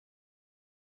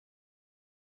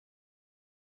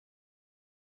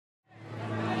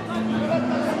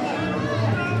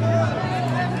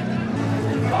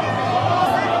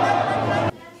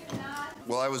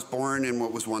was born in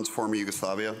what was once former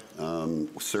Yugoslavia.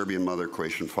 Serbian mother,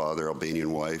 Croatian father,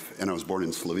 Albanian wife, and I was born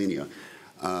in Slovenia.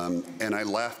 And I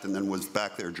left and then was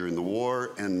back there during the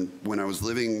war. And when I was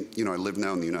living, I live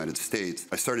now in the United States,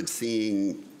 I started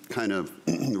seeing kind of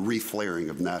reflaring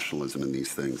of nationalism in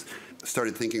these things. I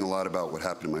started thinking a lot about what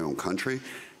happened in my own country.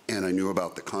 And I knew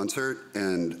about the concert,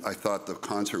 and I thought the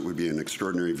concert would be an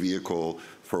extraordinary vehicle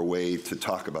for a way to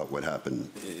talk about what happened.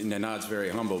 Nenad's very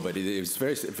humble, but it was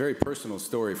a very personal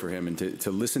story for him, and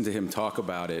to listen to him talk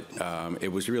about it, it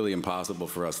was really impossible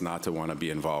for us not to want to be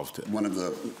involved. One of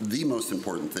the most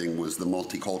important thing was the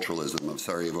multiculturalism of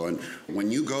Sarajevo, and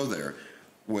when you go there,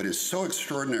 what is so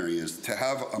extraordinary is to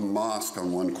have a mosque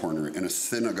on one corner and a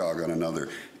synagogue on another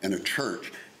and a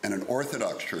church and an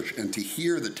Orthodox church, and to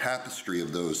hear the tapestry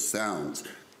of those sounds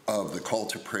of the call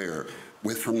to prayer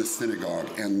from the synagogue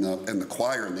and the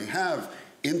choir, and they have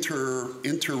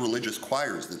inter-religious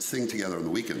choirs that sing together on the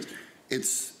weekends. It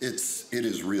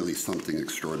is really something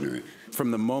extraordinary. From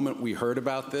the moment we heard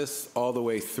about this all the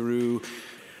way through,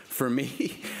 for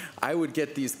me, I would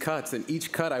get these cuts, and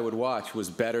each cut I would watch was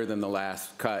better than the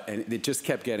last cut, and it just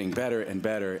kept getting better and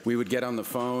better. We would get on the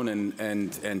phone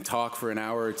and talk for an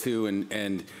hour or two,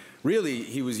 and really,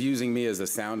 he was using me as a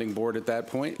sounding board at that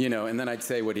point, and then I'd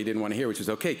say what he didn't want to hear, which was,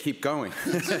 okay, keep going.